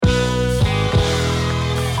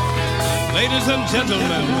Ladies and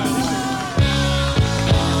gentlemen,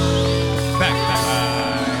 back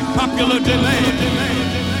by popular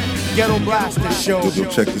demand. Ghetto Blaster Show.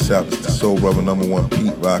 Check this out. It's the Soul Brother #1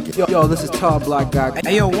 Pete Rocket. Yo, this is Tall Black Guy.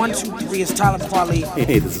 Hey, yo, 1, 2, 3 is Talib Kweli.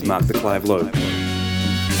 Hey, this is Mark the Clive Lowe.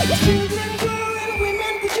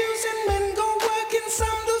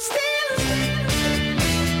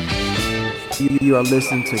 You are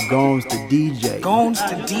listening to Gones the DJ. Gones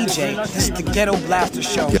the DJ. This is the Ghetto Blaster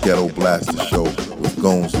Show. Ghetto Blaster Show with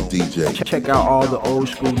Gones the DJ. Check out all the old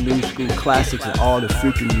school, new school classics and all the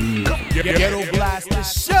future new music. Ghetto Blaster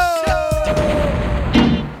Show.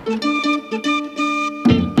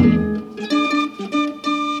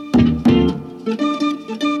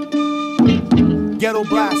 Ghetto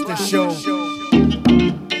Blaster Show.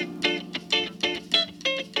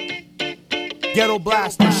 Ghetto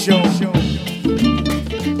Blaster Show.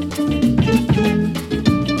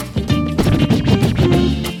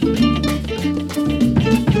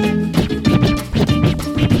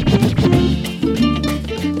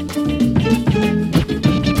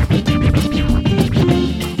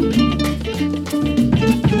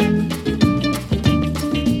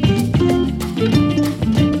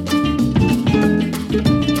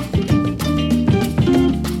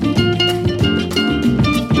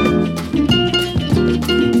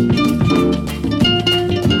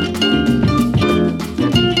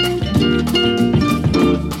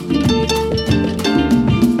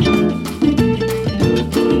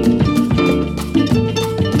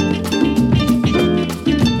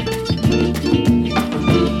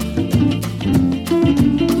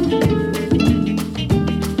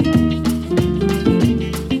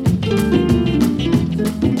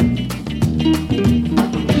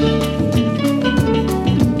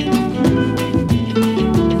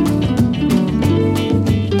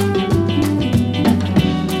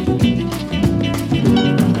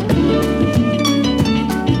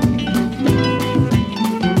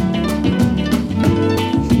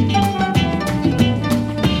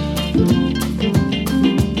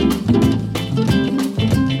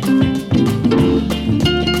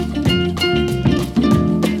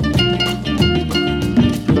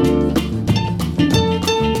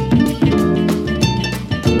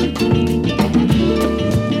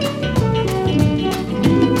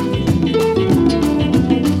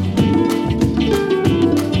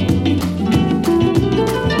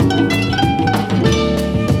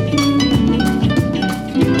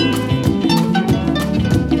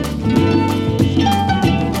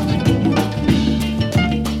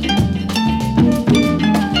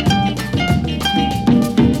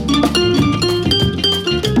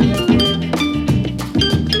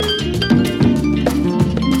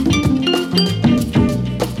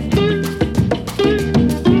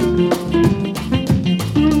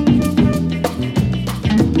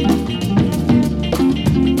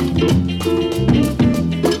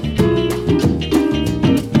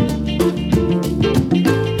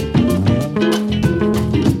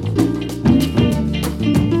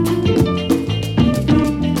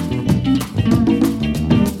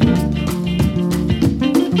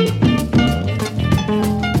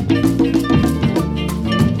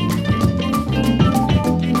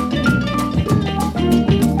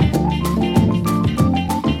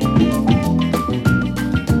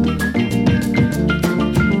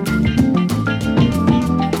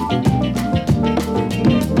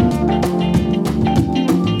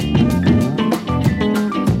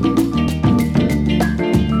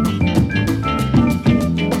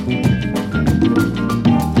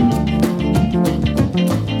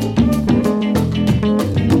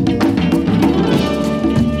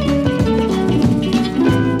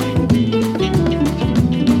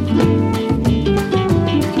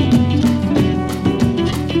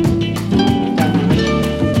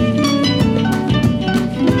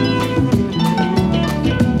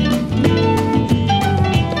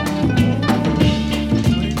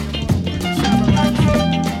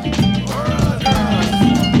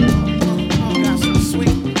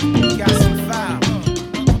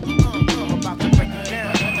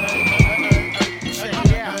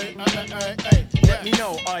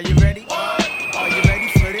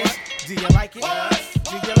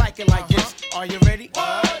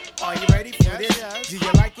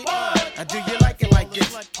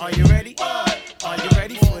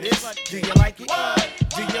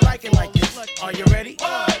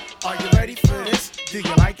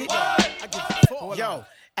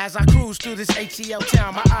 As I cruise through this ATL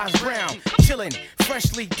town, my eyes brown, chillin',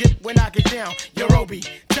 freshly dipped when I get down. Yo, Roby,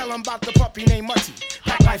 tell 'em about the puppy named Mutty.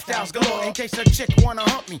 Black lifestyles galore, in case a chick wanna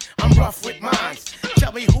hump me. I'm rough with mines.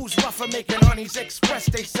 Tell me who's rougher, making honeys express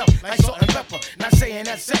they self like salt and pepper. Not saying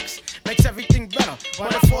that sex makes everything better,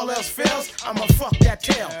 but if all else fails, I'ma fuck that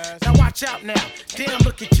tail. Now watch out now, damn,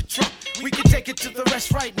 look at your trunk. We can take it to the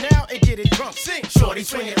rest right now and get it drunk. Sing, shorty,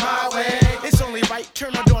 swing it my way. It's only right,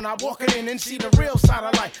 turn the door, and I walk it in and see the real side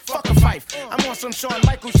of life. Fuck a fife, I'm on some Shawn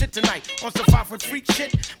Michaels shit tonight. On some 5 foot freak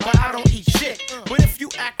shit, but I don't eat shit. But if you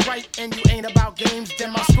act right and you ain't about games,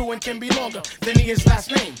 then my screwing can be longer than his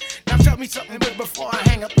last name. Now tell me something good before I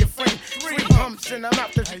hang up your frame. 3 humps in the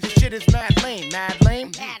mouth, this shit is mad lame. Mad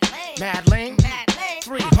lame? Mad lame?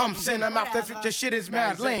 3 humps in the mouth, this shit is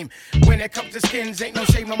mad lame. When it comes to skins, ain't no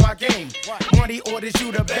shame on my game. Money orders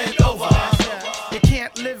you to bend over. You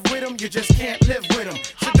can't live with them, you just can't live with them.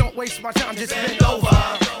 So don't waste my time, just bend over.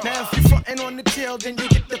 Now if you frontin' on the tail, then you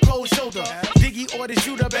get the cold shoulder. Diggy orders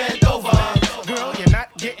you to bend over. Girl, you're not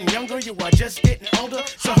getting younger, you are just getting older.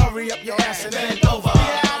 So hurry up your ass and bend over.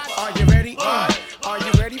 Are you ready? Are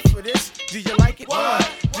you ready for this? Do you like it?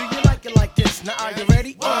 Do you like it like this? Now are you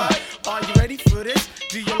ready? Are you ready for this?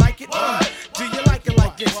 Do you like it? Do you like it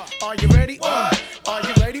like this? Are you ready? Are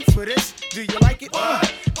you ready for this? Do you like it?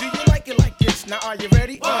 Do you like it like this? Now are you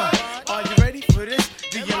ready? Are you ready for this?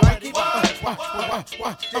 Do you like it?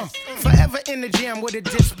 Forever in the jam with a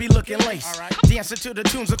disc be looking lace. Dancing to the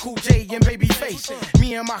tunes of Cool J and Babyface.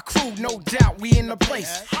 Me and my crew, no doubt, we in the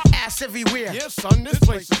place. Ass everywhere. Yeah, son, this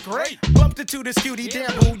place is great. Bumped into this cutie,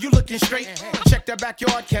 damn boo, you looking straight. Check the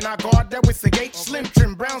backyard, can I guard that with the gate? Slim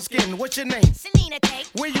trim, brown skin, what's your name? Selena K.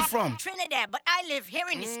 Where you from? Trinidad, but I live here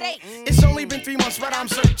in the States. It's only been 3 months, but I'm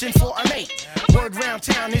searching for a mate. Word round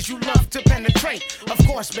town is you love to penetrate. Of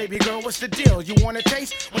course, baby girl, what's the deal? You wanna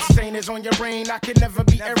taste? What stain is on your brain, I can never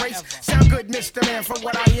be erased. Sound good, Mr. Man, from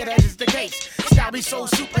what I hear, that is the case. Style be so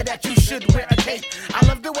super that you should wear a cape. I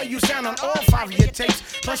love the way you sound on all 5 of your tapes.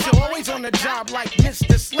 Plus, you're always on the job like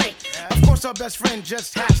Mr. Slate. Of course, our best friend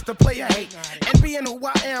just has to play a hate. And being who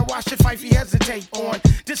I am, why should Fifey hesitate on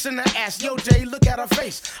dissing her ass? Yo, Jay, look at her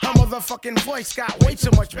face. Her motherfucking voice got way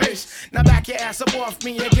too much bass. Now back your ass up off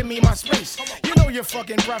me and give me my space. You know your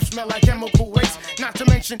fucking breath smell like chemical waste. Not to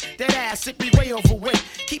mention that ass, it be way overweight.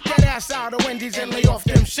 Keep that ass out of Wendy's and lay off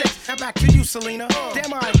them shit. Now back to you, Selena.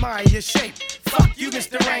 Damn, I admire your shape. Fuck you,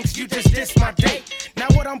 Mr. Ranks, you just dissed my date. Now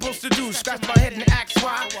what I'm supposed to do, scratch my head and ask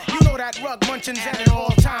why? You know that rug munchin's at an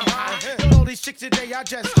all-time high. You know these chicks today are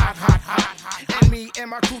just hot. And me and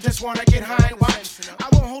my crew just wanna get high and watch. I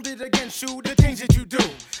won't hold it against you, the things that you do.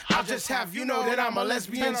 I'll just have you know that I'm a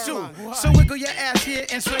lesbian too. So wiggle your ass here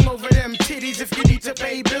and swing over them titties. If you need to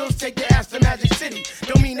pay bills, take your ass to Magic City.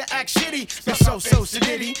 Don't mean to act shitty, but so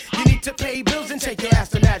sedity. You need to pay bills and take your ass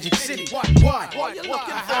to Magic City. What? You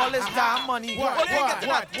looking for all this time money? What?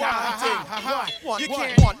 You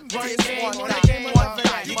can't run game on a game on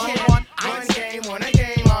that. You can't run game on a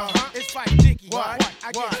game. It's fight Dicky. What?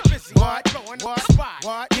 I get busy. What? Blowing up the spot.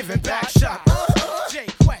 What? Giving back shot. J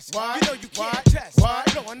Quest. What? You know you can't test. What?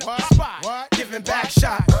 Blowing up the spot. What? Giving back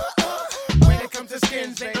shot. When it comes to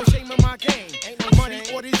skins, ain't no shame in my game. Ain't no money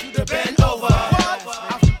orders you to bend over.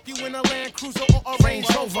 I'll fuck you in a Land Cruiser or a Range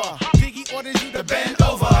Rover. Biggie orders you to bend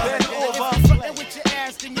over. Bend over. If you frontin' with your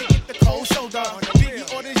ass, then you get the cold shoulder.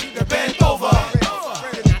 Biggie orders you to bend over.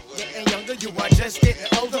 You're not getting younger, you are just getting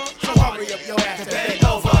older. So hurry up your ass and bend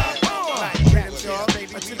over. Like rap, y'all,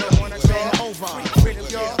 baby, you don't wanna bend over. Rhythm,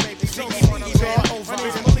 y'all, baby, so you wanna bend over.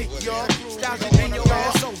 Rhythm, y'all, style to bend your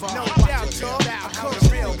ass over. No doubt, y'all, I come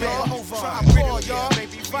real, bend over. I'm real, y'all,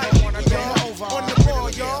 baby, fight, wanna bend over. On the ball,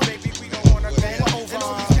 y'all, baby, we gon' wanna bend over. And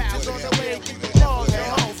all these bitches on the way, we gon' ball,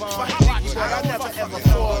 bend over. Watch what I never ever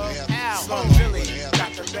fall. Slow Billy,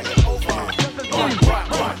 got to bend it over.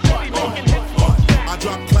 I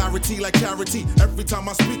drop clarity like clarity every time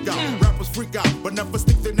I speak out. Rappers freak out, but never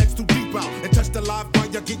stick their necks too deep out. And touch the live while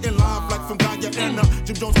you're getting live like from Guyana.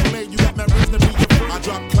 Jim Jones play, you got my reason to be your friend. I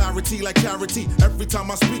drop clarity like clarity every time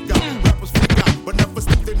I speak out. Rappers freak out, but never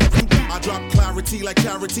stick their necks too deep. I drop clarity like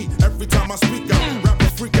clarity every time I speak out.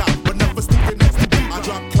 Rappers freak out, but never stick their necks too deep. I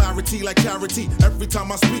drop clarity like clarity every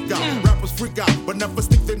time I speak out. Rappers freak out, but never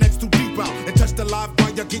stick their necks too deep out. And touch the live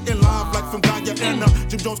while you're getting live like from Guyana.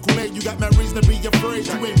 Jim Jones Kool-Aid, you got my reason to be afraid.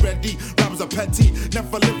 You ain't ready, rappers are petty,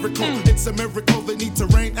 never lyrical. It's a miracle, they need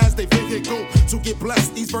terrain as they vehicle to get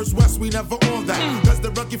blessed. East versus West, we never on that. Cause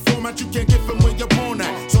the rugged format, you can't get from where you're born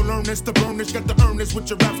at. So learn earnest, the burnish, got the earnest with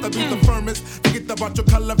your raps that be the firmest. Forget about your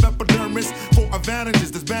color of epidermis. For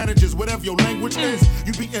advantages, disadvantages, whatever your language is.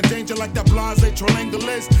 You be in danger like that blase triangle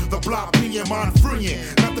is. The block being mind freeing.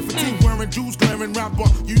 Not the fatigue wearing, Jews glaring rapper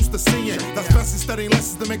you used to seeing. That's best in studying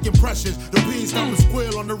lessons to make impressions. The beans come to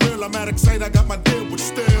squeal on the real. I'm at excited, I got my deal, but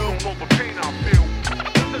still. Don't know the pain I feel.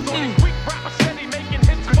 There's only weak rappers steady making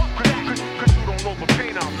hits. Fuck that, cause you don't know the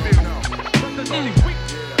pain I feel. There's only weak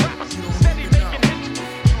rappers steady making hits.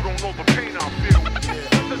 You don't know the pain I feel.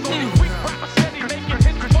 There's only weak rappers steady making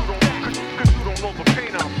hits. Fuck that, cause you don't know the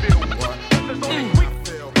pain I feel. There's only weak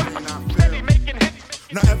rappers steady making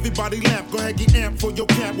hits. Now everybody lamp, go ahead get amped for your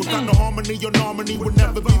camp. Without no harmony, your nominee would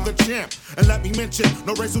never be the champ. And let me mention,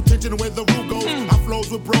 no racial tension where the rule goes. I flows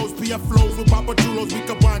with bros, PF flows with Papa Chulos. We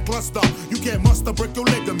combine cluster, you can't muster, break your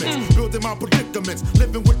ligaments. Building my predicaments,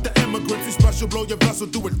 living with the immigrants. We special, blow your vessel,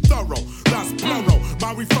 do it thorough. That's plural,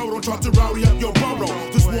 my referral, don't try to rowdy up your burrow.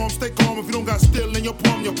 Just warm, stay calm if you don't got steel in your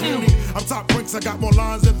palm, you're puny. I'm top ranks, I got more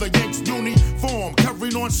lines than the Yanks uniform.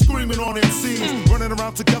 Carrying on, screaming on MCs. Running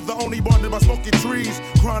around together, only bonded by smoky trees.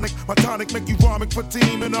 Chronic, my tonic, make you vomit for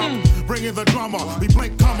teaming up. Bringing the drama, we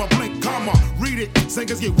blink, comma, read it.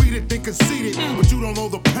 Singers get weeded, then conceited. But you don't know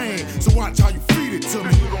the pain, so watch how you feed it to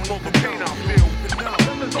me. You don't know the pain I feel.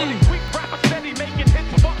 There's only weak rappers steady making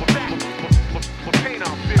hits. Fuck that. The pain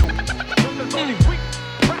I feel. There's only weak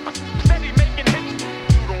rappers steady making hits.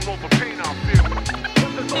 You don't know the pain I feel.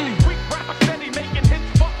 There's only weak rappers steady making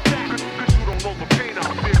hits. Fuck that. Cause you don't know the pain I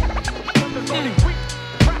feel. There's only weak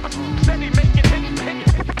rappers steady making hits.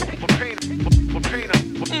 The pain I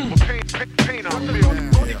feel.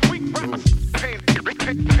 Only weak rappers.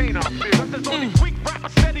 Pain I feel. There's only weak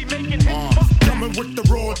rappers steady making hits. Coming with the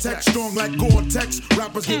raw tech, strong like Gore-Tex.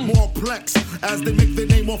 Rappers get more plex as they make their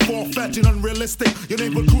name more far-fetched and unrealistic. Your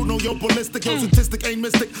neighbor crew know you're ballistic. Your statistic ain't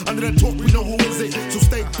mystic. Under that talk, we know who is it. So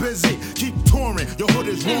stay busy, keep touring. Your hood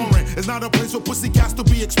is roaring. It's not a place for pussy cats to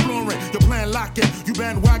be exploring. Your plan locking, you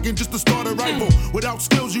bandwagon just to start a rival. Without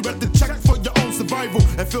skills, you better check for your own survival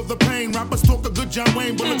and feel the pain. Rappers talk a good John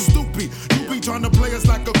Wayne, but look stupid. You be trying to play us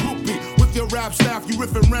like a groupie. With your rap staff, you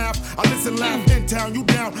riff and rap. I listen, laugh in town, you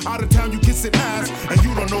down. Out of town, you kissing ass, and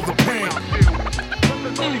you don't know the pain.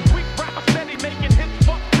 There's only weak rappers steady making hits.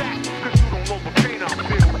 Fuck that, cause you don't know the pain I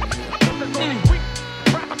feel. There's only weak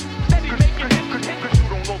rappers steady making hits. Cause you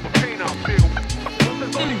don't know the pain I feel.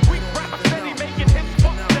 There's only weak rappers steady making hits.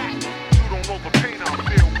 Fuck that, you don't know the pain I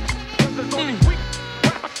feel. There's only weak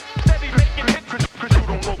rappers steady making hits. Cause you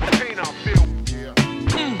don't know the pain I feel.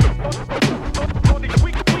 Only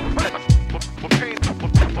weak rappers. The pain I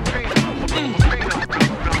feel.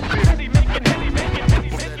 Steady making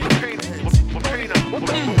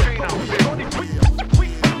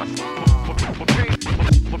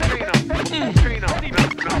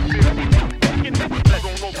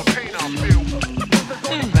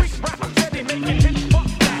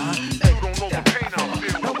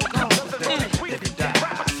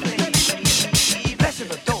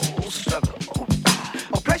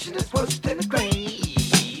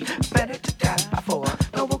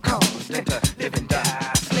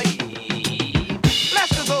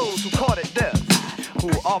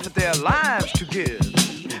offered their lives to give,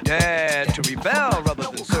 dared to rebel rather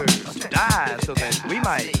than serve, to die so that we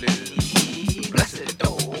might live. Blessed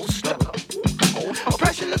those struggle.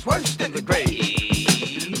 Oppression is worse than the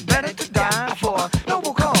grave. Better to die for a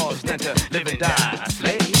noble cause than to live and die a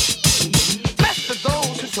slave. Blessed are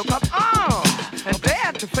those who took up arms and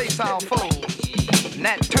dared to face our foes.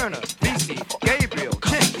 Nat Turner, V.C., Gabriel,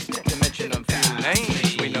 Chick, to mention a few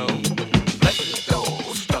names we know. Blessed are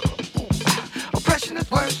those struggle. Oppression is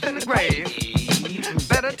worse than the grave.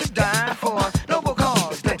 Better to die for a noble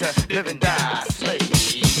cause than to live and die a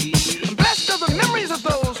slave. Blessed are the memories of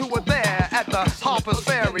those who were there at the Harper's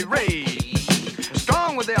Ferry raid.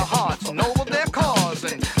 Strong were their hearts, noble their cause,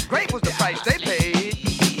 and great was the price they paid.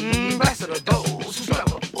 Blessed are those who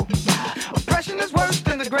struggle. Oppression is worse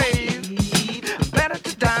than the grave. Better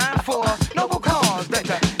to die for a noble cause than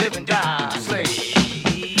to live and die a slave.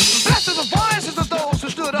 Blessed are the voices of those who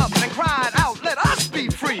stood up and cried out, let us be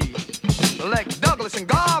free. Like Douglas and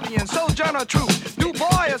Garvey and Sojourner Truth, Du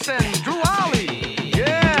Bois and Drew Ollie.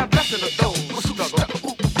 Yeah, blessed are those who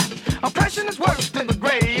struggle. Oppression is worse than the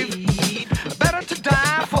grave. Better to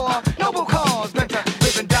die for a noble cause than to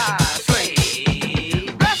live and die a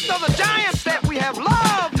slave. Blessed are the giants that we have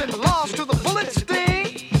loved and lost to the bullet's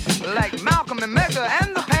sting, like Malcolm and Medgar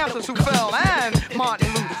and the Panthers who fell, and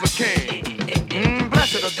Martin Luther King.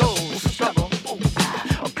 Blessed are those who struggle.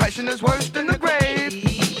 Oppression is worse than the grave.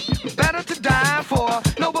 Better to die for a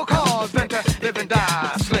noble cause than to live and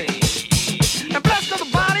die a slave. And blessed are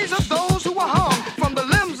the bodies of those who were hung from the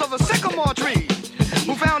limbs of a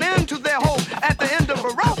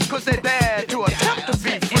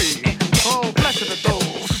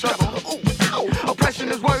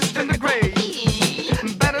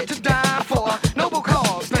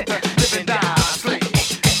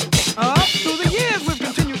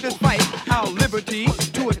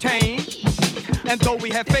And though we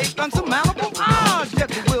have faced unsurmountable odds, yet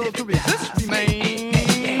the will to resist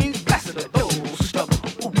remains. Blessed are those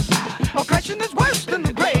stubborn. Oppression is worse than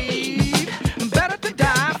the grave. Better to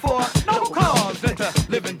die for no cause than to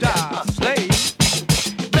live and die a slave.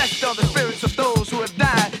 Blessed are the spirits of those who have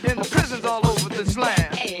died in the prisons all over this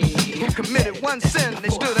land, who committed one sin, they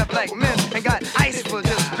stood up like men and got ice for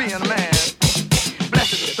just being a man.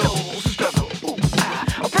 Blessed are those who struggle.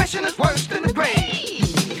 Oppression is worse than the grave.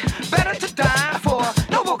 Better to die for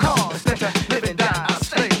noble cause than to live and die a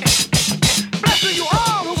slave. Blessed are you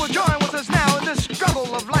all who will join with us now in this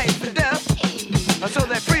struggle of life and death, so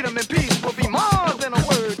that freedom and peace will be more than a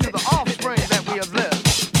word to the offspring that we have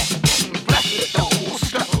left. Blessed are those who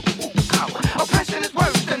struggle. Oppression is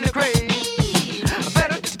worse than the grave.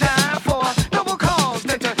 Better to die for noble cause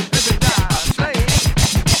than to live and die a slave.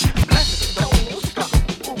 Blessed are those who struggle.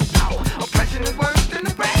 Oppression is worse than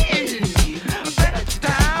the grave. Better to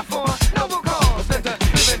die for noble cause than to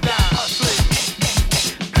live and die a slave.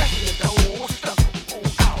 Blessed are those who struggle.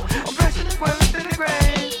 Oppression is worse than the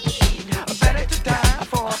grave. Better to die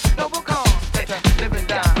for noble cause than to live and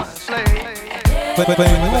die a slave.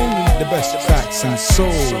 Playing only the best tracks in soul,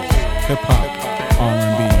 hip hop,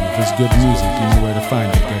 R&B. If it's good music, you know where to find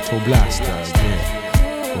it. Ghetto Blaster,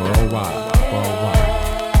 yeah. Worldwide.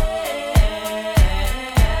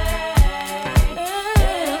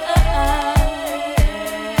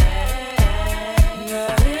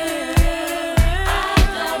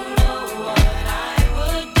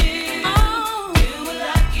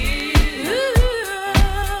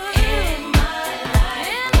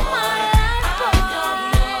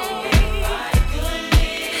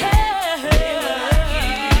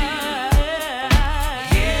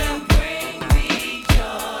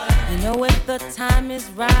 The time is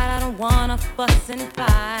right, I don't wanna fuss and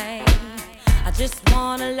fight. I just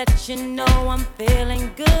wanna let you know I'm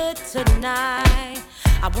feeling good tonight.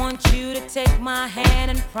 I want you to take my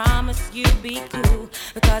hand and promise you'll be cool,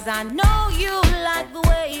 because I know you like the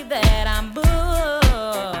way that I'm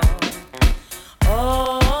moved.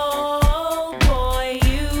 Oh boy,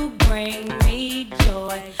 you bring me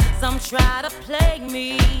joy. Some try to plague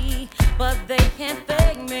me, but they can't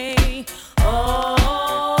fake me. Oh,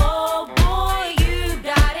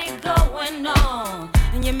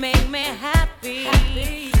 and you make me happy,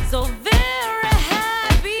 so very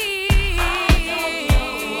happy.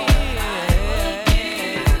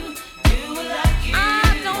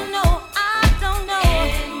 I don't know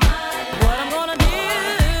what I'm gonna do.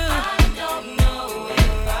 I don't know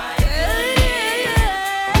if I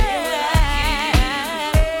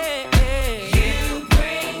You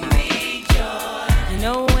bring me joy. You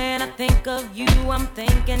know, when I think of you, I'm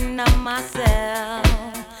thinking of myself.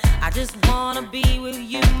 I just wanna be with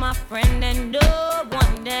you, my friend, and no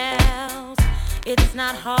one else. It's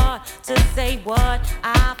not hard to say what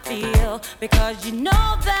I feel, because you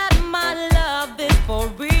know that my love is for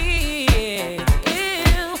real.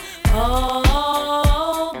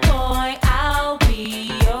 Oh boy, I'll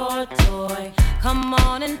be your toy. Come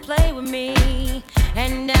on and play with me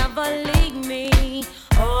and never leave me.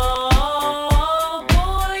 Oh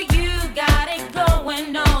boy, you got it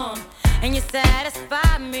going on, and you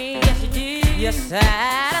satisfy me. Yes, you do. You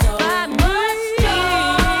satisfy me.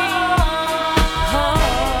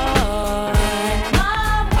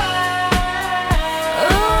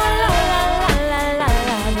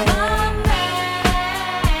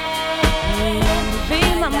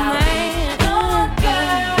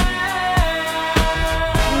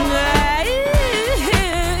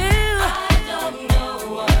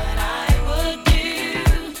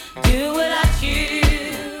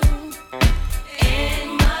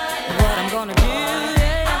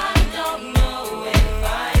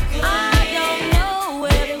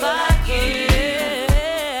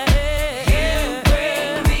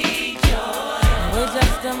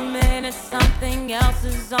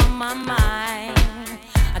 On my mind,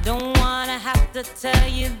 I don't wanna have to tell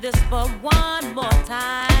you this, but one more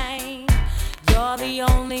time. You're the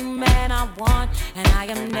only man I want, and I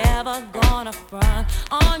am never gonna front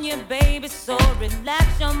on you, baby. So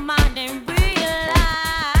relax your mind and realize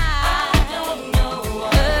I don't know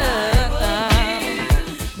what I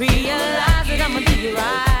would do. Realize that I'ma do you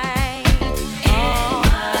right.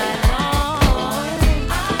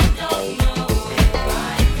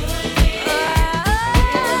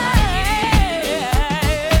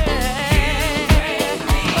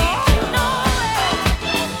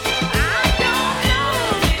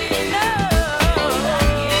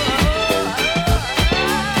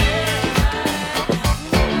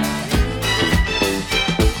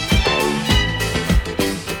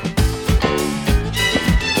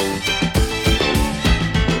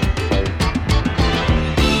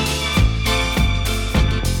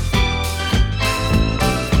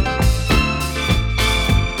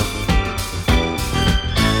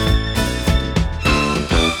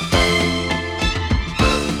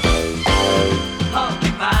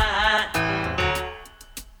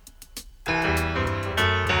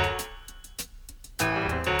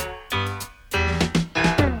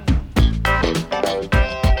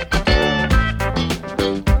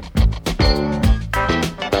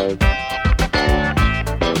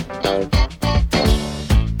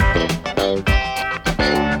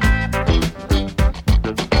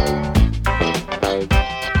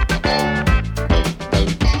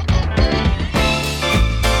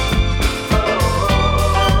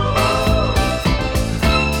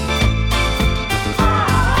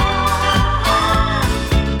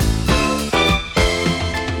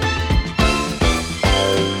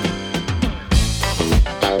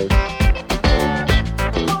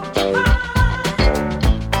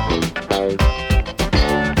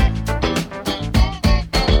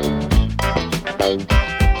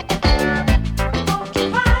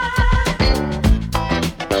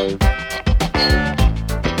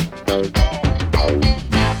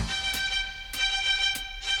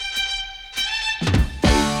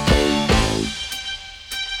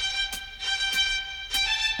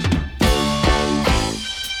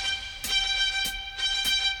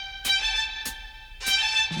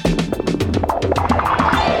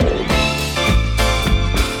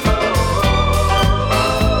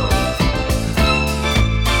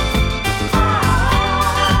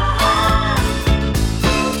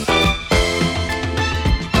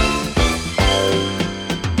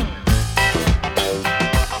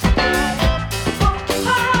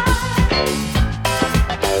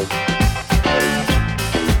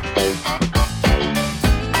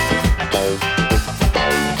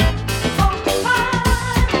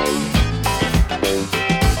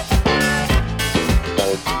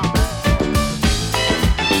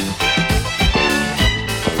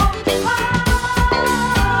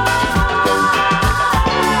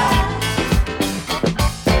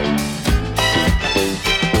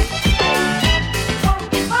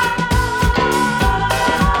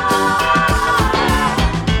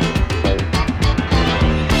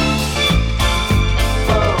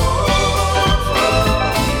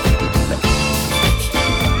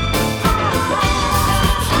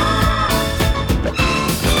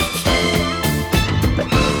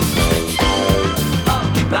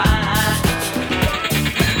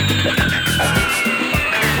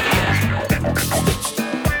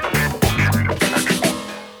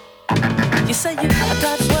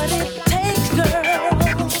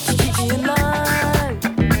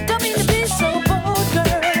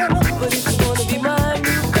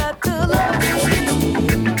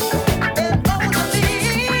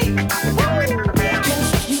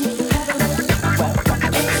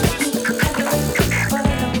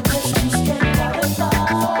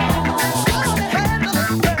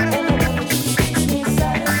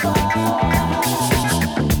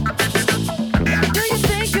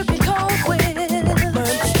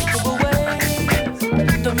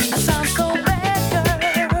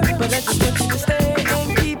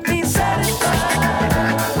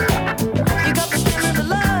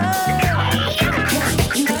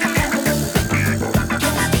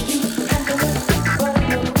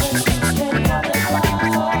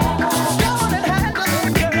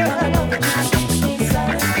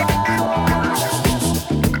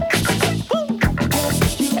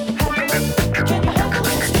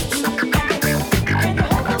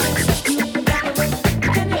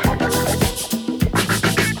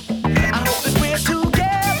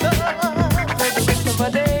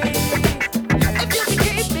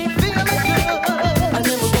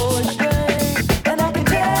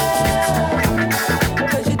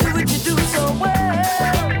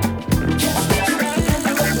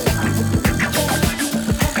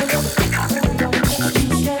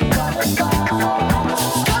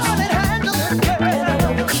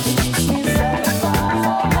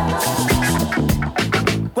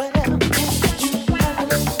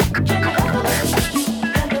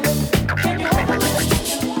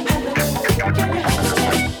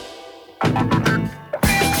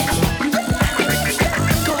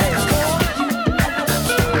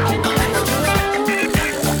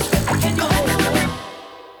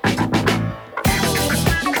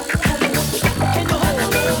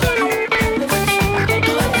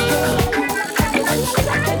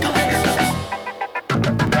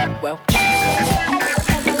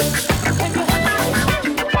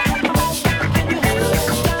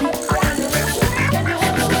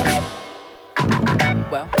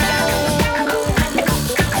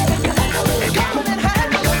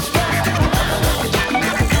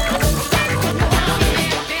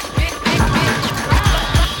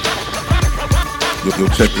 Yo,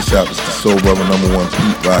 check this out. It's the Soul Brother #1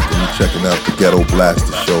 Pete Rock, and you're checking out the Ghetto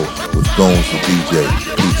Blaster Show with Gones the DJ.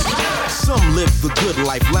 Peace. Some live the good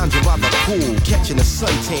life, lounging by the pool, catching a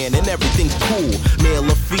suntan and everything's cool. Male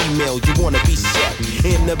or female, you wanna be set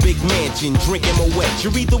in a big mansion, drinking Moet.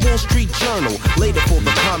 You read the Wall Street Journal, later for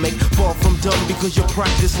the comic. Far from dumb because you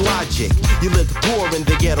practice logic. You lived poor in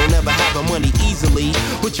the ghetto, never having money easily,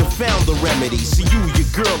 but you found the remedy. So you, your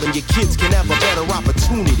girl, and your kids can have a better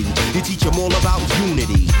opportunity. You teach them all about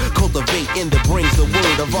unity, cultivating that brings the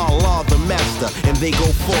word of Allah, the master, and they go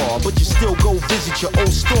far. But you still go visit your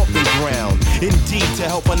old stomping ground. Indeed, to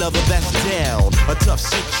help another that's down. A tough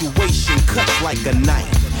situation cuts like a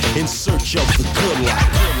knife in search of the good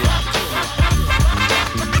life.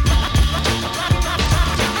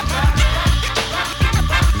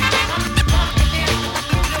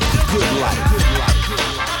 Good life.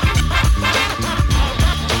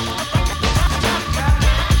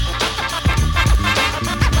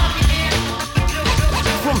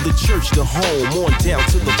 From the church to home, on down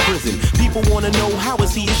to the prison. People wanna know, how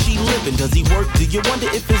is he or she living? Does he work? Do you wonder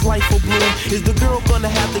if his life will bloom? Is the girl gonna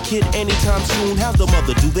have the kid anytime soon? How's the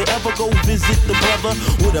mother? Do they ever go visit the brother?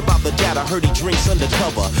 What about the dad? I heard he drinks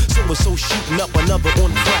undercover. So shooting up another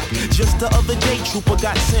on crack. Just the other day, trooper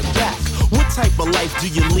got sent back. What type of life do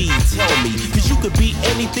you lead? Tell me, cause you could be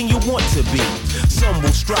anything you want to be. Some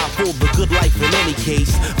will strive for the good life in any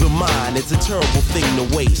case. The mind is a terrible thing to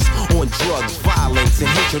waste on drugs, violence, and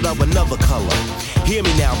hatred of another color. Hear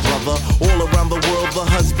me now, brother. All around the world, the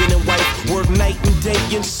husband and wife work night and day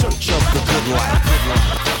in search of the good life.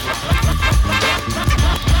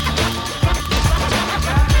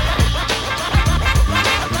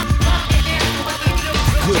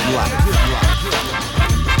 Good life.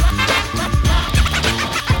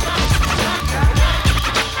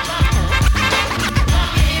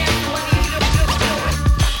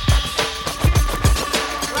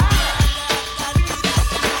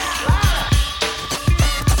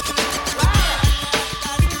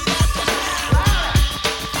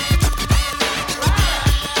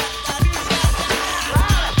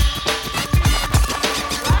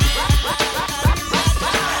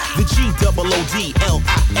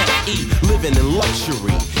 G-O-O-D-L-I-F-E, living in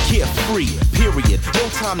luxury, carefree, period. No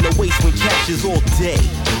time to waste when cash is all day.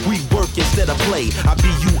 We work instead of play. I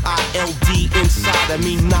B-U-I-L-D, inside I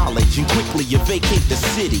mean knowledge, and quickly you vacate the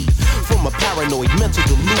city from a paranoid mental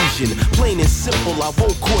delusion. Plain and simple, I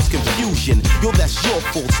won't cause confusion. Yo, that's your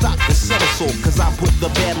fault, stop the somersault, cause I put the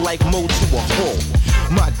bad life mode to a halt.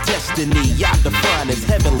 My destiny, I define as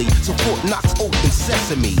heavenly, so Fort Knox open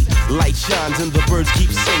sesame. Light shines and the birds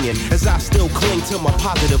keep singing, as I still cling to my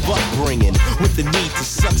positive upbringing, with the need to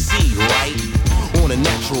succeed, right? On a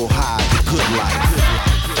natural high, the good life.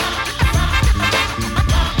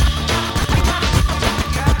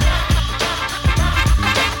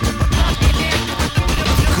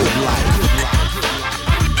 Good life.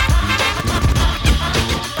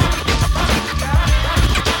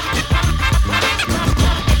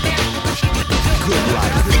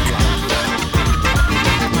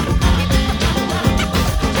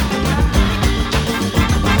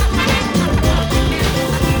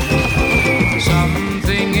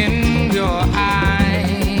 Something in your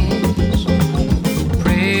eyes,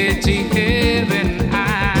 pretty heaven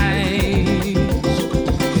eyes,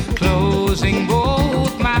 closing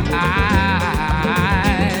both my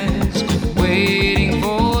eyes, waiting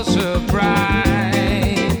for surprise.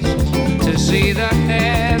 To see the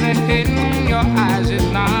heaven in your eyes is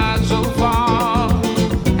not so far,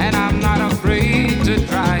 and I'm not afraid to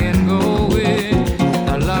try and go with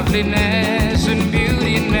the loveliness and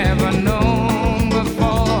beauty never known.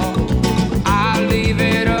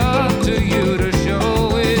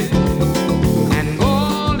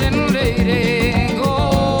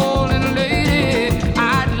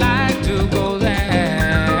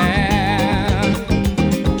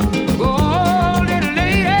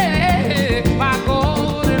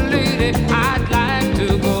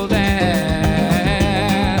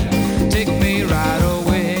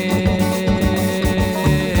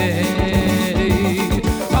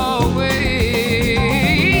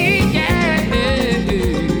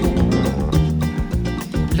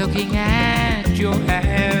 Looking at your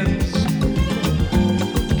hands,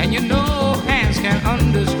 and you know hands can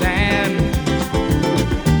understand.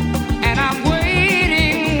 And I'm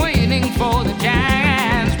waiting for the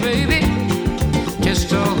chance, baby, just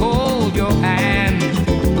to hold your hand.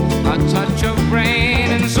 A touch of rain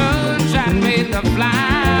and sunshine made the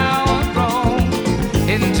flower grow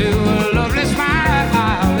into a lovely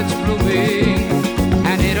smile. It's blooming,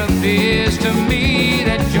 and it appears to me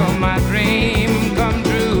that you're my dream come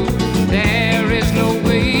true. There is no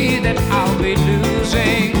way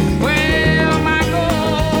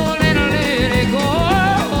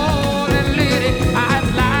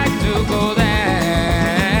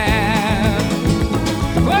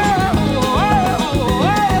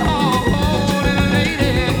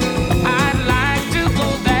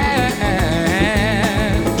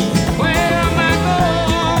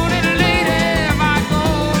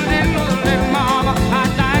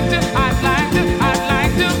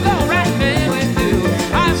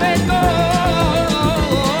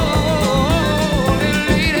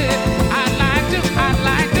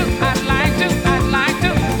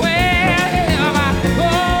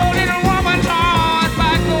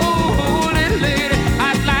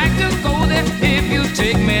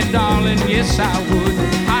take me, darling, yes I would.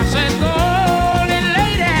 I said, golden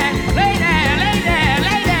lady, lady, lady,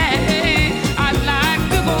 lady, I'd like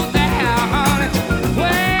to go there, honey.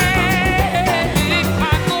 Well,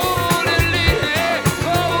 my golden lady,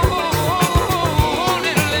 golden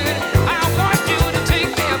lady, I want you to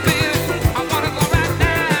take me, baby. I want to go right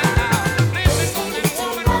now. Listen, golden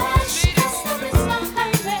woman,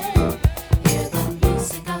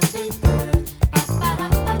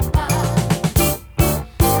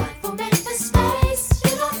 Space.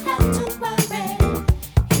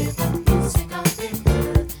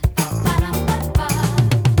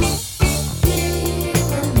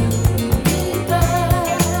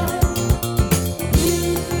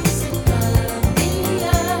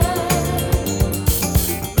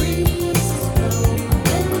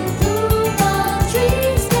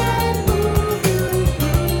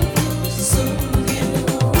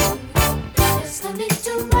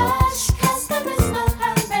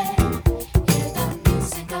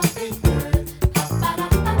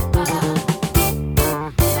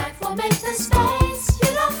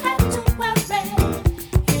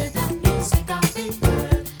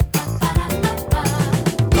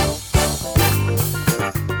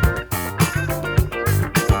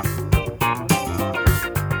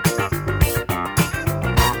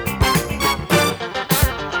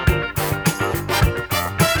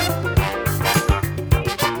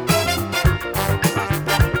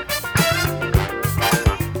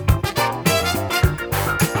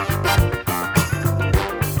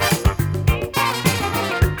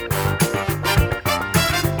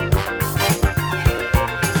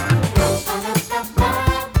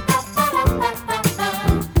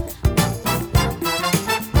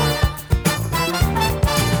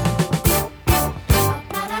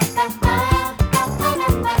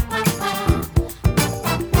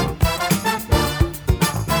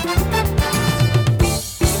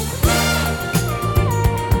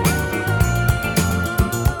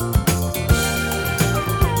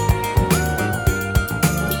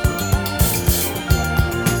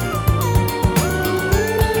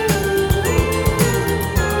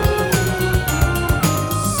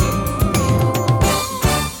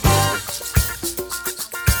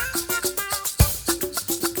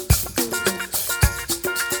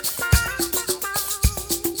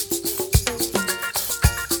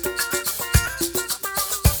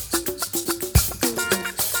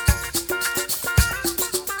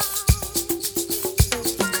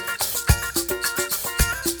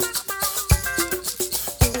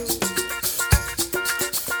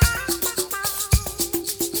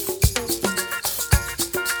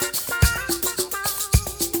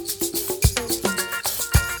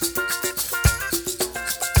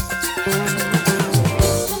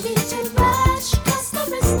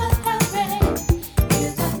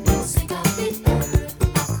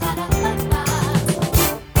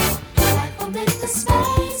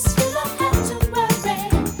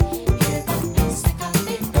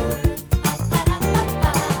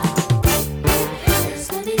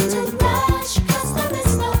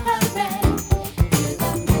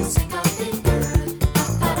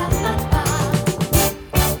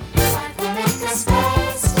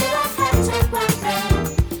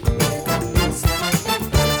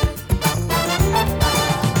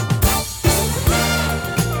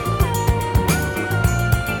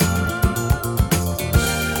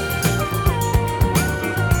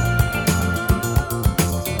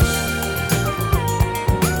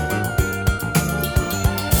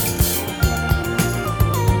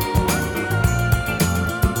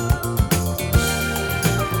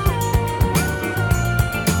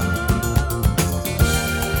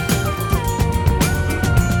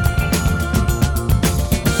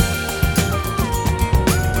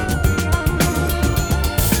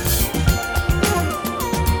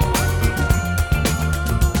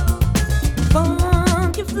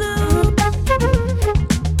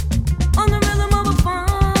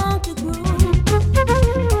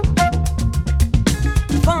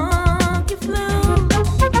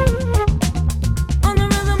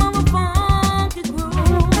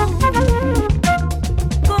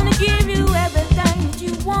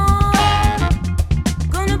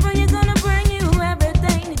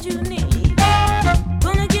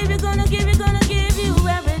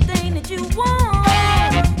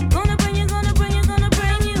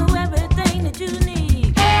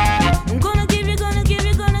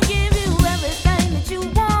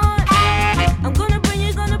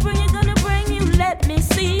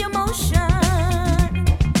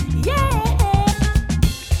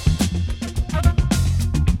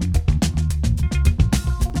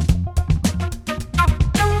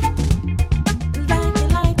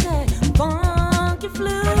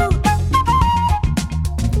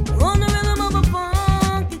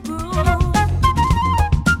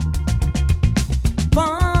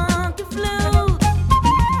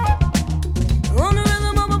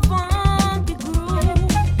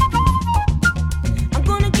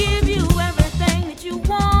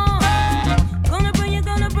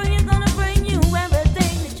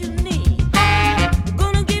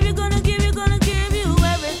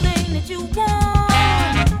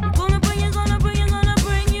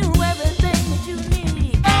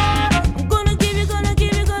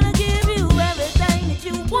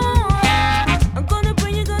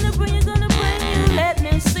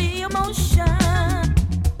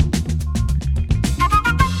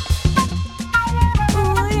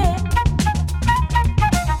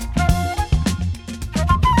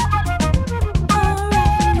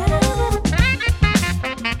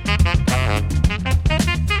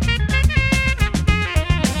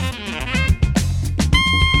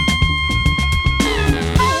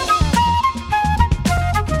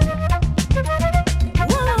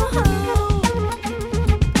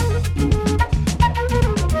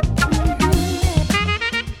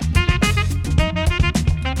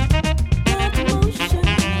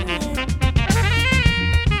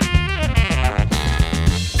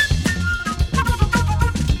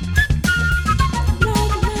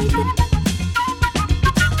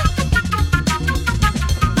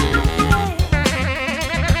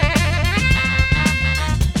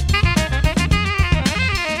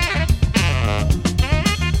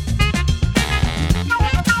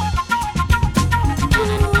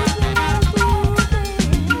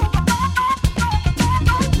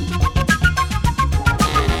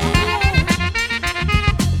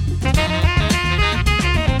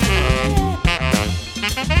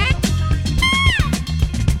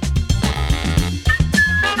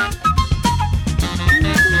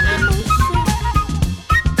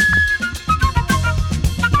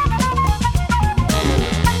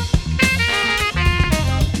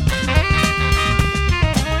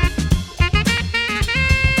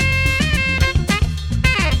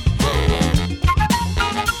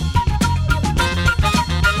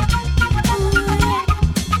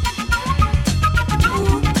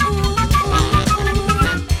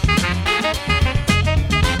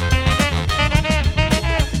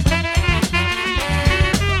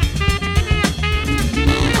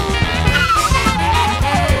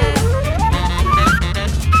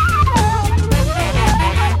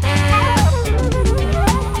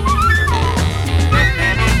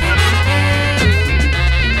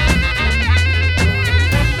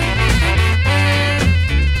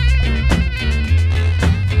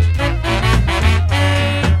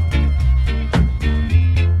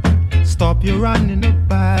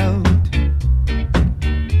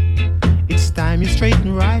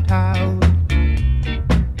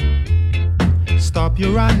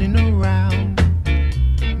 you running around,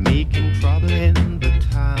 making trouble in the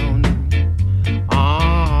town.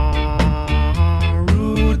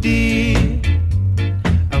 Rudy,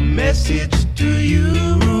 a message to you,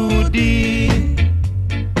 Rudy,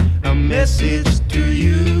 a message to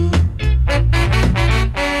you.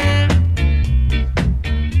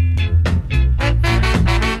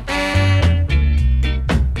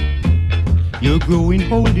 You're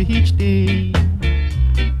growing older each day.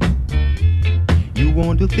 You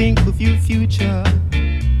want to think of your future,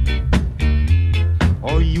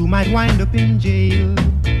 or you might wind up in jail.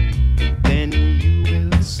 Then you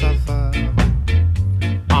will suffer.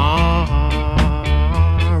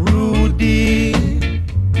 Rudy,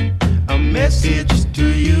 a message to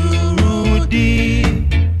you, Rudy,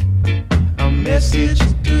 a message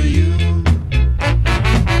to you.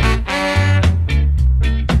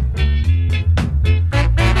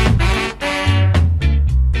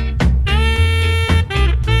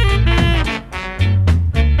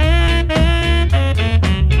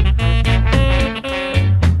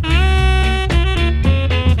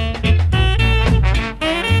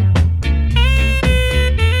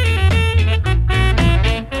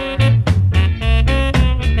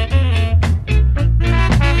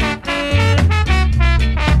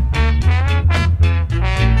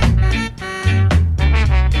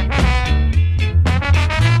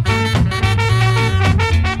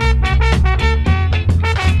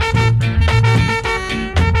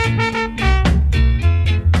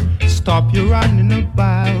 Stop your running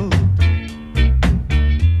about.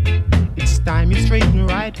 It's time you straighten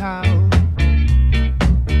right out.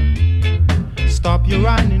 Stop your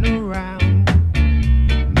running around,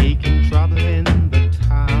 making trouble in the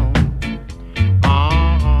town.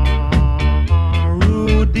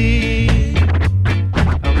 Rudy,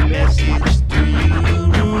 a message to you,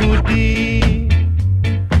 Rudy,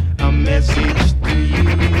 a message to you.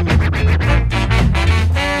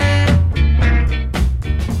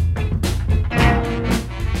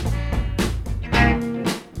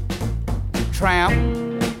 Tramp.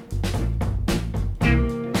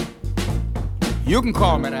 You can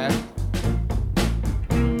call me that.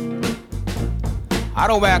 I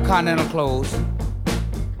don't wear continental clothes,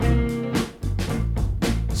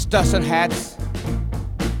 studs and hats,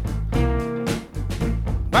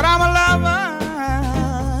 but I'm a lover.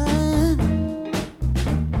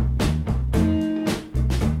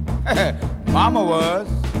 Mama was,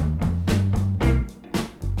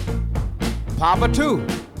 Papa too.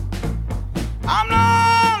 I'm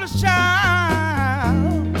not a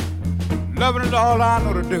child. Loving is all I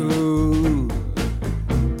know to do.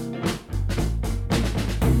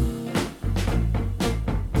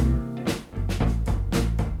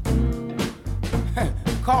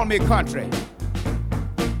 Call me country.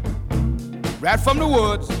 Right from the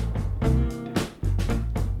woods.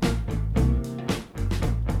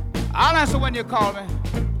 I'll answer when you call me.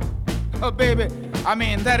 Oh, baby, I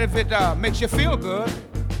mean that if it makes you feel good.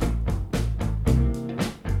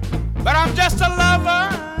 But I'm just a lover.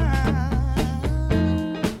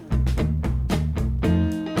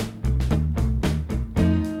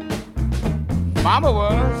 Mama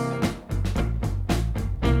was,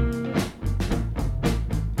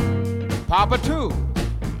 Papa too.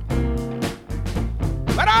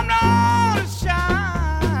 But I'm not a child.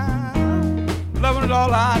 Loving is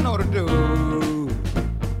all I know to do.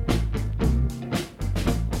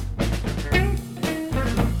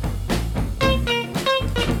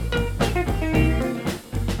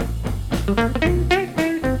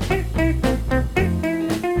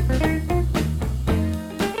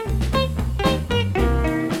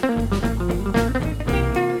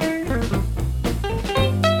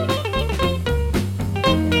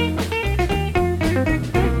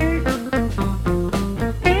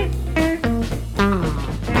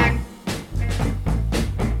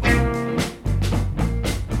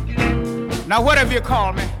 Now, whatever you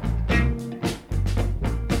call me,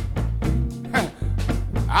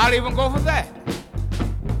 I'll even go for that.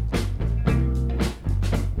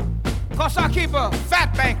 'Cause I keep a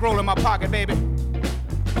fat bankroll in my pocket, baby.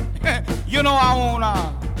 You know I own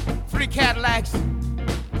 3 Cadillacs.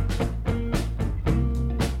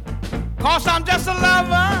 'Cause I'm just a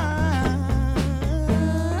lover.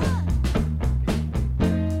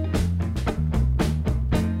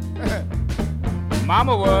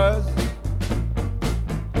 Mama was,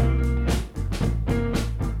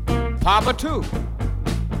 Papa too.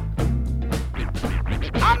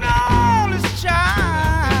 I'm the oldest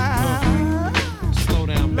child. Slow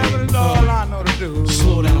down, baby. Loving is all I know to do.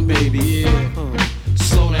 Slow down, baby. Yeah.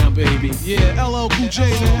 Slow down, baby. Yeah, LL Cool J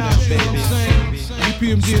in the house, you know what I'm saying?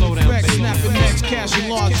 EPMD in effect, snapping next, cash and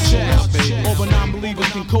large checks. All the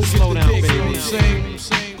non-believers can coach slow down, baby. You know what I'm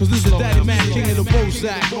saying? Cause this is Daddy Man, King of the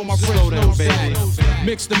Bozak. All my friends know that.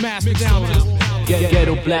 Mix the master down to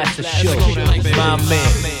Ghetto Blaster Show. My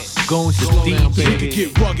man. Goons to DJ. You can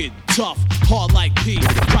get rugged, tough, hard like P.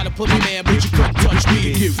 Try to put my man, but you couldn't touch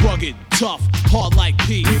me. You get rugged, tough, hard like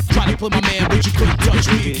P. Try to put my man, but you couldn't touch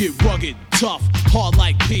me. You get rugged, tough, hard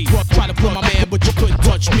like P. Try to put my man, but you couldn't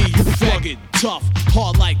touch me. You faggot, tough,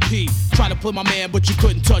 hard like P. Try to put my man, but you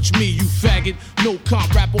couldn't touch me. You faggot, no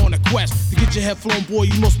comp rapper on a quest. To get your head flown, boy,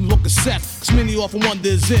 you must look a set. Cause many often wonder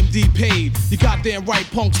is MD paid. You goddamn right,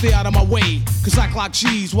 punk, stay out of my way. Cause I clock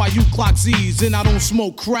G's while you clock Z's. And I don't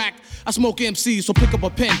smoke crack. I smoke MCs, so pick up a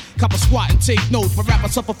pen, cop a squat and take notes. My rapper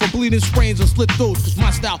suffer from bleeding sprains and slit throats. Cause my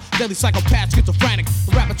style, deadly psychopath, schizophrenic.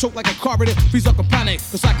 The rapper choke like a carburetor, freeze up a panic.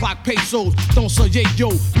 Cause I clock pesos, don't say yeah yo.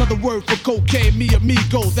 Another word for cocaine, me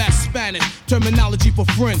amigo, that's Spanish. Terminology for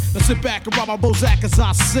friend. Now sit back and rob my Bozak as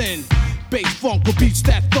I sin. Bass funk with beats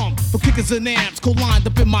that thump. For kickers and amps, co-lined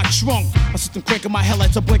up in my trunk. My system cranking my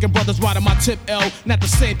headlights are blinking, brothers riding my tip L. And at the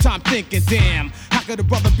same time thinking, damn, how could a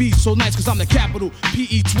brother be so nice? Cause I'm the capital,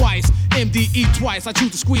 P-E twice, M-D-E twice. I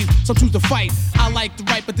choose to squeeze, some choose to fight. I like to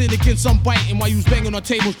write, but then again some biting. While you was banging on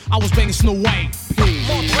tables, I was banging Snow White. Slow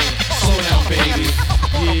down, baby.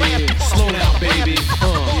 Yeah, slow down, baby.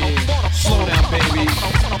 Slow down, baby.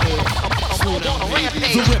 Slow down, baby.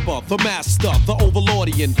 The Ripper, the Master, the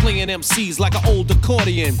Overlordian, playing MCs like an old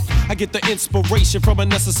accordion. I get the inspiration from a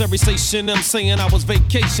necessary station. I'm saying I was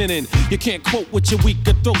vacationing. You can't quote with your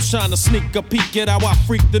weaker throats, trying to sneak a peek at how I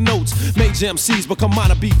freak the notes. Major MCs become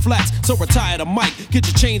minor B flats, so retire the mic, get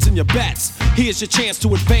your chains and your bats. Here's your chance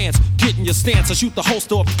to advance, get in your stance. I shoot the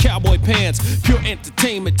holster off your cowboy pants. Pure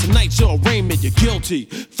entertainment, tonight's your arraignment. You're guilty,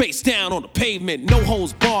 face down on the pavement, no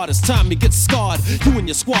holds barred. It's time you get scarred. You and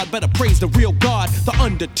your squad better praise the real God, the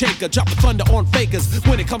Undertaker. Drop the thunder on fakers.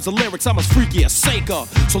 When it comes to lyrics, I'm as freaky as Saker.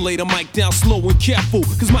 So lay the mic down slow and careful,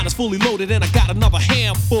 cause mine is fully loaded and I got another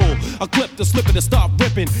handful. A clip to slip it and start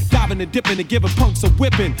ripping, diving and dipping and giving punks a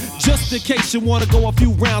whipping. Just in case you wanna go a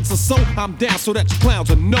few rounds or so, I'm down so that you clowns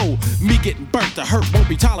will know. Me getting burnt to hurt won't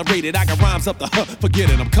be tolerated. I got rhymes up the forget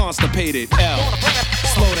it, I'm constipated. L.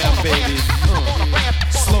 Slow down, baby.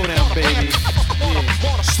 Slow down, baby.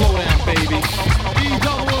 Yeah. Slow down, baby.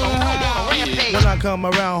 When I come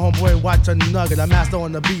around, homeboy, watch a nugget. I master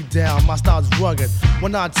on the beat down, my style's rugged.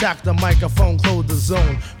 When I attack the microphone, close the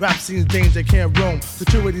zone. Rap scene's danger, can't roam.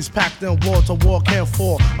 Security's packed in wall to wall, can't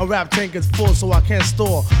fall. A rap tank is full, so I can't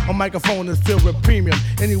store. A microphone is filled with premium.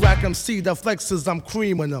 Any whack MC that flexes, I'm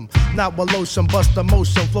creaming them. Not with lotion, bust the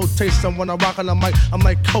motion, flotation. When I rock on the mic, I'm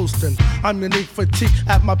like coasting. I'm unique fatigue,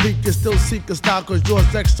 at my peak, you still seek a style, cause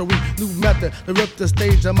yours extra weak. New method to rip the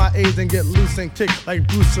stage of my age and get loose and kick like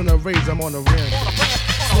Bruce in a rage. I'm on the rim.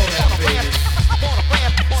 Slow down, baby.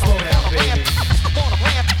 Slow down, baby.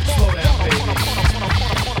 Slow down, baby.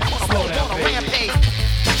 Slow down, baby.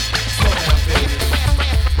 Slow down, baby.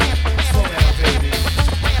 Slow down, baby.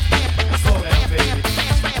 Slow down, baby.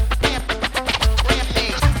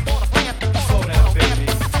 Slow down, baby.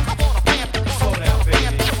 Slow down,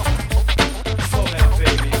 baby. Slow down,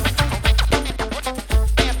 baby.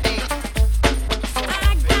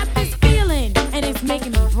 I got this feeling, and it's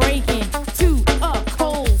making me break into a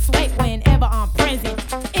cold sweat whenever I'm present.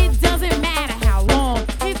 It doesn't matter how long.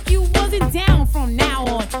 If you wasn't down from now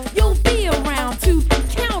on, you'll be around to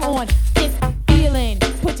count on this feeling.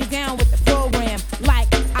 Put you down with the program like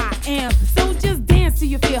I am. So just dance till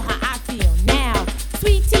you feel how I feel now.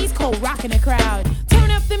 Sweet T's cold rocking the crowd. Turn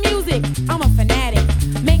up the music, I'm a fanatic.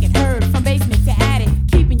 Make it heard from basement to attic.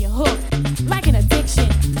 Keeping you hooked like an addiction.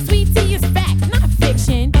 Sweet T is fact, not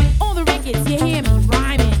fiction. On the records, you hear me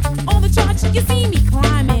rhyming. On the charts, you see me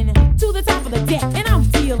climbing to the top of the deck, and I'm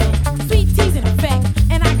dealing. Sweet T's in effect,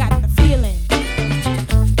 and I got the feeling.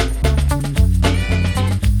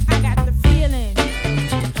 I got the feeling.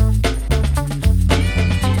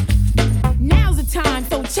 Now's the time,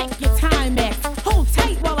 so check your Timex. Hold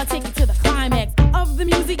tight while I take you to the climax of the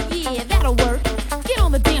music. Yeah, that'll work. Get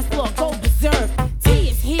on the dance floor, go berserk. T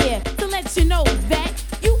is here to let you know that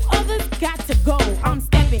you others got to go. I'm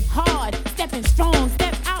stepping hard, stepping strong.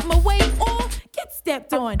 Step out my way or get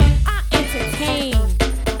stepped on. I entertain,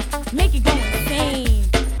 make it go insane.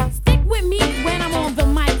 Stick with me when I'm on the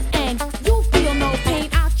mic and you feel no pain.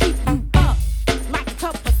 I'll keep you up like a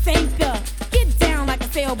cup of Sanka. Get down like a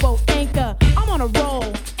sailboat anchor. I'm on a roll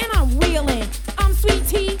and I'm reeling. I'm Sweet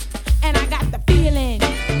T and I got the feeling.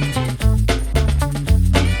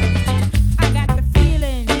 I got the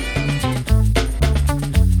feeling.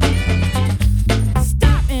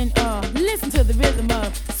 Stop and listen to the rhythm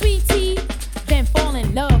of Sweet T, then fall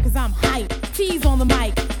in love, cause I'm hype. T's on the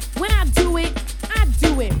mic. When I do it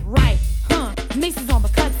right. Macy's on the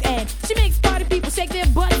cuts and she makes party people shake their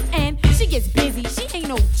butts and she gets busy. She ain't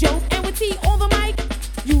no joke. And with T on the mic,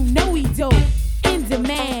 you know he dope. In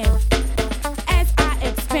demand as I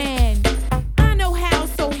expand. I know how,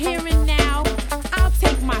 so here and now, I'll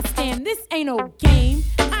take my stand. This ain't no game.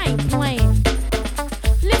 I ain't playing.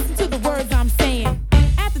 Listen to the words I'm saying.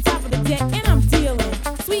 At the top of the deck, and I'm dealing.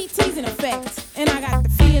 Sweet T's in effect, and I got the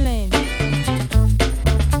feeling.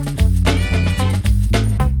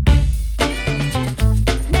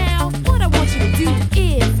 Now, what I want you to do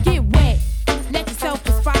is get wet. Let yourself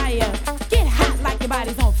perspire. Get hot like your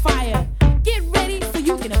body's on fire. Get ready so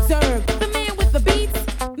you can observe. The man with the beats,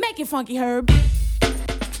 make it funky, Herb.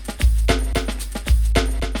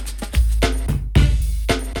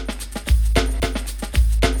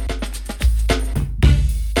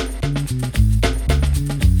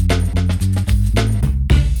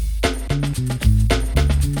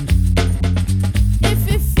 If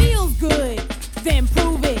it feels good, then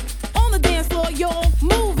prove it. On the dance floor, y'all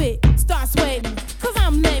move it. Start sweating, cause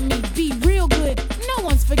I'm letting me be real good. No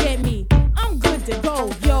one's forget me. I'm good to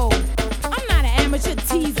go, yo. I'm not an amateur,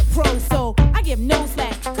 T's a pro, so I give no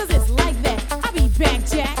slack, cause it's like that. I be back,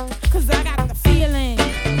 Jack, cause I got the feeling.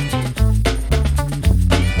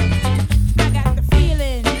 I got the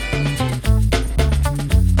feeling.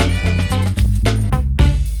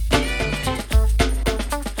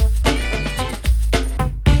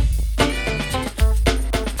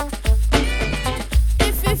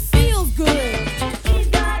 If it feels good, she's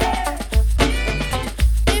got it.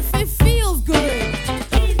 If it feels good,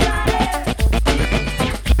 she's got it.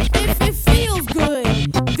 If it feels good,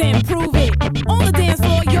 then prove it. On the dance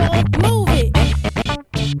floor, y'all move it.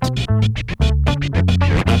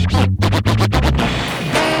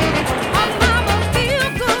 Oh, mama, feel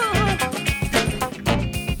good.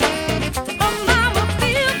 Oh, mama,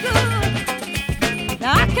 feel good.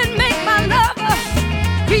 Now I can make my lover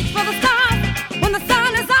reach for the stars when the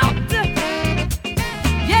sun is out.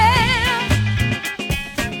 Yeah.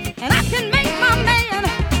 And I can make my man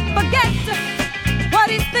forget what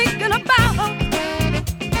he's thinking about.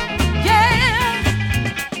 Yeah.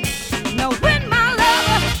 Now when my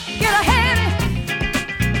lover get ahead,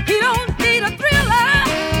 he don't need a thriller.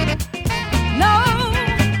 No.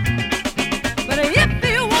 But if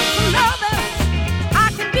he wants some loving, I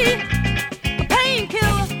can be a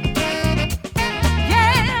painkiller.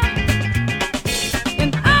 Yeah. In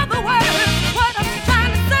other words, what I'm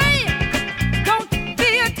trying to say, don't be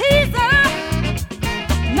a teaser.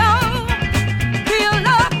 No. Be a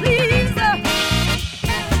love pleaser.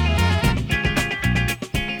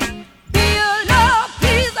 Be a love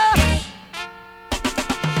pleaser.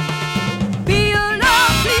 Be a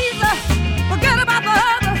love pleaser. Forget about the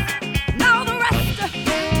others and all the rest.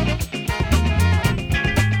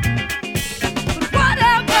 But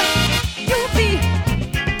whatever you be,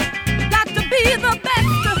 you got to be the best.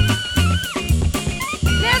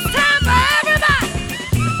 There's time for everybody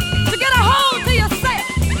to get a hold to yourself.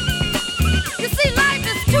 You see, life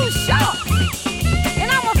is too short, and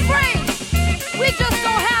I'm afraid we just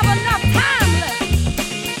don't have enough time left.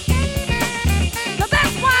 So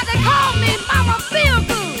that's why they call me Mama Feel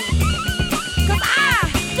Good, 'cause I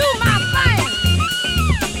do my thing.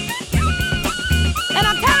 And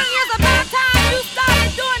I'm telling you, it's about time you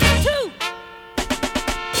started doing it too.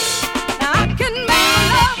 Now I can make a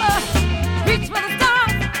lover reach for the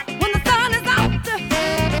stars when the sun is out.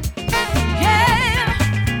 Yeah.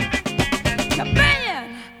 Now, band,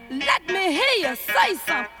 let me hear you say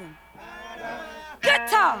something.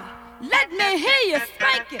 Guitar, let me hear you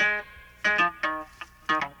spank it.